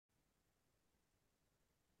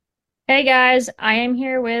Hey guys, I am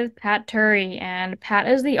here with Pat Tuure, and Pat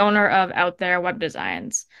is the owner of Out There Web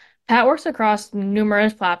Designs. Pat works across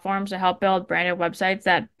numerous platforms to help build branded websites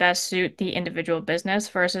that best suit the individual business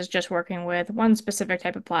versus just working with one specific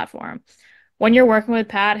type of platform. When you're working with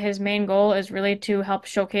Pat, his main goal is really to help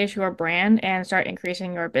showcase your brand and start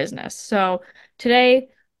increasing your business. So today,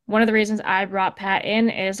 one of the reasons I brought Pat in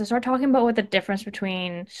is to start talking about what the difference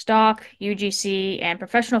between stock, UGC, and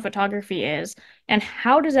professional photography is, and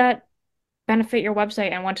how does that benefit your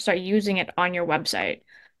website and want to start using it on your website.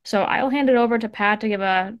 So I'll hand it over to Pat to give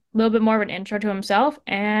a little bit more of an intro to himself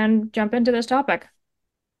and jump into this topic.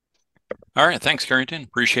 All right. Thanks, Carrington.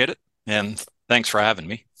 Appreciate it. And thanks for having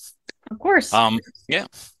me. Of course. Yeah.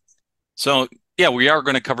 So, yeah, we are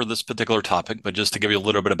going to cover this particular topic, but just to give you a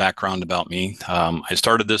little bit of background about me, I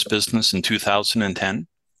started this business in 2010.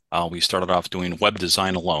 We started off doing web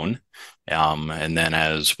design alone. And then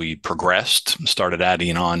as we progressed, started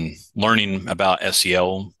adding on learning about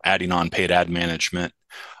SEO, adding on paid ad management,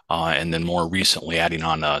 and then more recently adding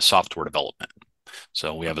on software development.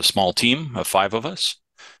 So we have a small team of five of us.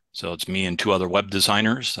 So it's me and two other web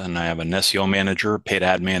designers, and I have an SEO manager, paid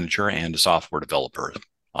ad manager, and a software developer.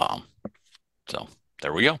 Um, so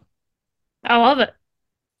there we go. I love it.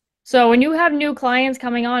 So when you have new clients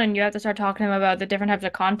coming on and you have to start talking to them about the different types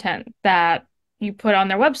of content that you put on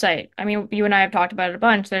their website. I mean, you and I have talked about it a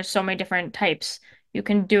bunch. There's so many different types. You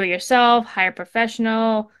can do it yourself, hire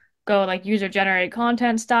professional, go like user generated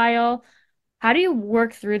content style. How do you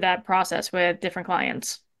work through that process with different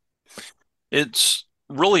clients? It's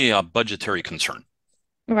really a budgetary concern,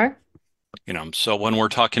 Okay. So when we're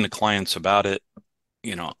talking to clients about it,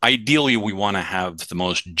 ideally we want to have the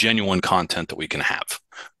most genuine content that we can have,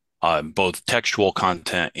 both textual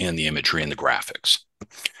content and the imagery and the graphics.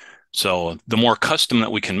 So the more custom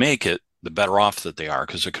that we can make it, the better off that they are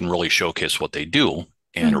because it can really showcase what they do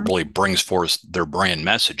and it Hmm. really brings forth their brand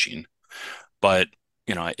messaging. But,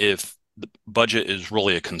 if the budget is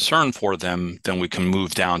really a concern for them, then we can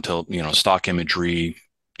move down to, stock imagery,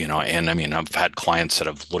 and I mean, I've had clients that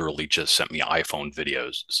have literally just sent me iPhone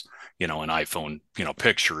videos, and iPhone,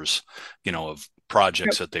 pictures, of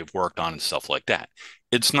projects that they've worked on and stuff like that.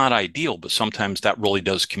 It's not ideal, but sometimes that really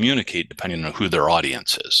does communicate depending on who their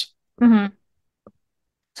audience is. Hmm.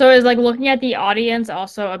 So is like looking at the audience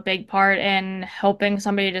also a big part in helping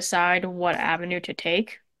somebody decide what avenue to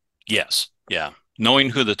take? Yes. Yeah. Knowing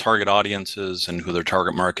who the target audience is and who their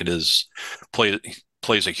target market is play,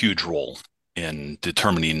 plays a huge role in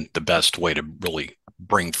determining the best way to really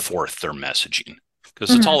bring forth their messaging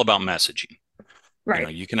because it's Hmm. all about messaging.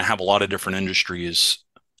 Right. You can have a lot of different industries,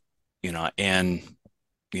 and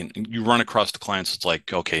you run across the clients. It's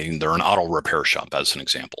like, okay, they're an auto repair shop, as an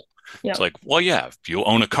example. It's Yep. like, well, yeah, if you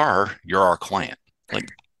own a car, you're our client.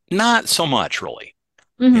 Like, not so much, really.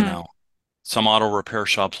 You Hmm. know, some auto repair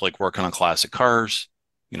shops like working on classic cars.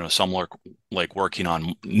 Some like working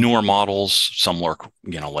on newer models. Some work,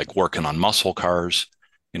 like working on muscle cars.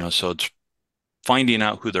 So it's finding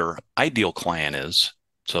out who their ideal client is.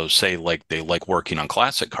 So say like they like working on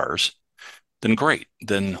classic cars, then great.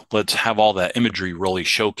 Then let's have all that imagery really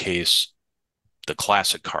showcase the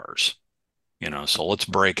classic cars. So let's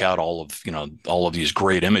break out all of these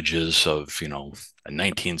great images of, a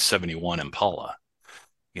 1971 Impala.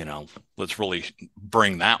 Let's really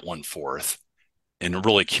bring that one forth, and it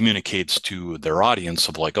really communicates to their audience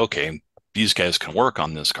of like, okay, these guys can work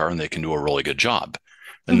on this car and they can do a really good job.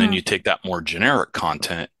 And then Hmm. you take that more generic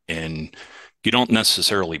content and you don't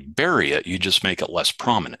necessarily bury it, you just make it less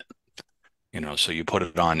prominent. So you put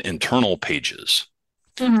it on internal pages.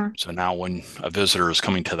 Hmm. So now when a visitor is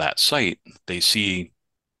coming to that site, they see,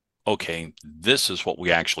 okay, this is what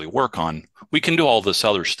we actually work on. We can do all this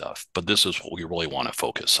other stuff, but this is what we really want to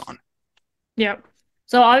focus on. Yep.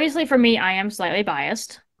 So obviously for me, I am slightly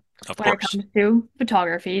biased Of when it course. comes to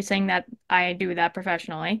photography, saying that I do that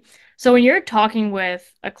professionally. So when you're talking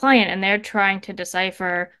with a client and they're trying to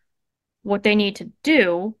decipher what they need to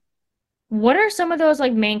do, what are some of those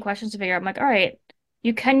like main questions to figure out? I'm like, all right,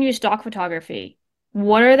 you can use stock photography.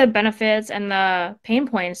 What are the benefits and the pain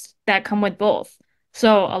points that come with both?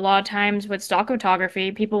 So a lot of times with stock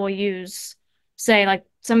photography, people will use, say, like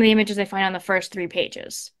some of the images they find on the first three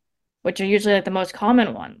pages, which are usually like the most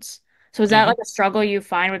common ones. So is that Mm-hmm. like a struggle you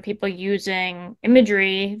find with people using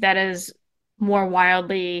imagery that is more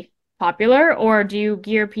wildly popular, or do you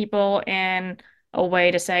gear people in a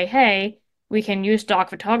way to say, hey, we can use stock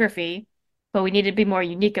photography, but we need to be more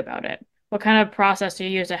unique about it? What kind of process do you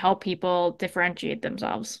use to help people differentiate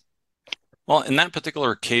themselves? Well, in that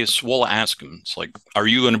particular case, we'll ask them, it's like, are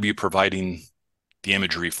you going to be providing the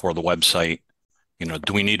imagery for the website?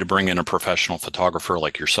 Do we need to bring in a professional photographer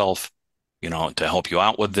like yourself? to help you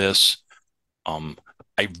out with this. Um,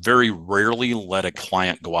 I very rarely let a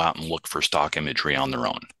client go out and look for stock imagery on their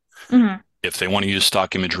own. Hmm. If they want to use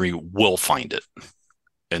stock imagery, we'll find it,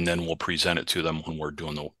 and then we'll present it to them when we're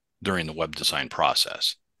doing during the web design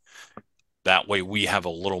process. That way we have a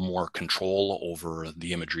little more control over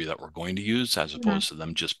the imagery that we're going to use, as Hmm. opposed to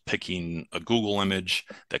them just picking a Google image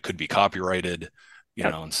that could be copyrighted,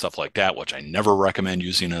 Yep. and stuff like that, which I never recommend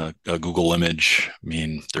using a Google image. I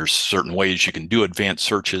mean, there's certain ways you can do advanced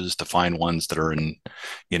searches to find ones that are in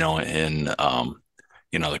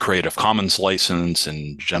the Creative Commons license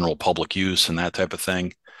and general public use and that type of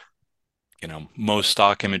thing. Most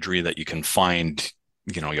stock imagery that you can find,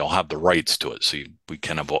 you'll have the rights to it. So we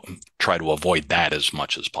can try to avoid that as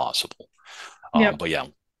much as possible. Yep. But yeah,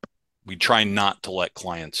 we try not to let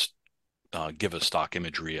clients give us stock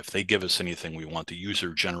imagery. If they give us anything, we want the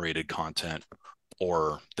user generated content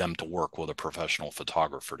or them to work with a professional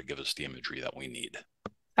photographer to give us the imagery that we need.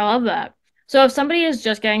 I love that. So if somebody is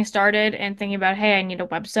just getting started and thinking about, hey, I need a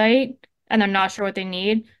website and they're not sure what they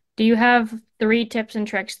need, do you have three tips and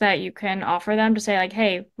tricks that you can offer them to say like,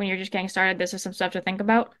 hey, when you're just getting started, this is some stuff to think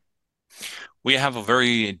about? We have a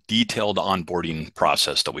very detailed onboarding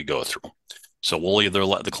process that we go through. So we'll either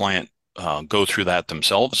let the client go through that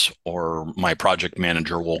themselves, or my project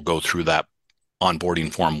manager will go through that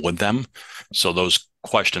onboarding form with them. So those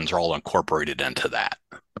questions are all incorporated into that.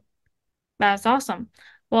 That's awesome.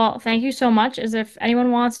 Well, thank you so much. As if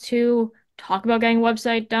anyone wants to talk about getting a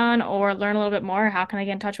website done or learn a little bit more, how can I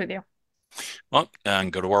get in touch with you? Well,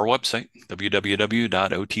 and go to our website,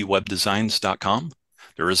 www.otwebdesigns.com.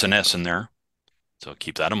 There is an S in there, so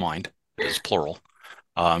keep that in mind. It is plural.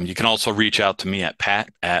 You can also reach out to me at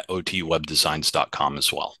pat@otwebdesigns.com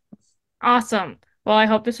as well. Awesome. Well, I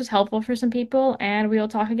hope this was helpful for some people, and we will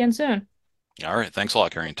talk again soon. All right. Thanks a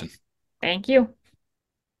lot, Carrington. Thank you.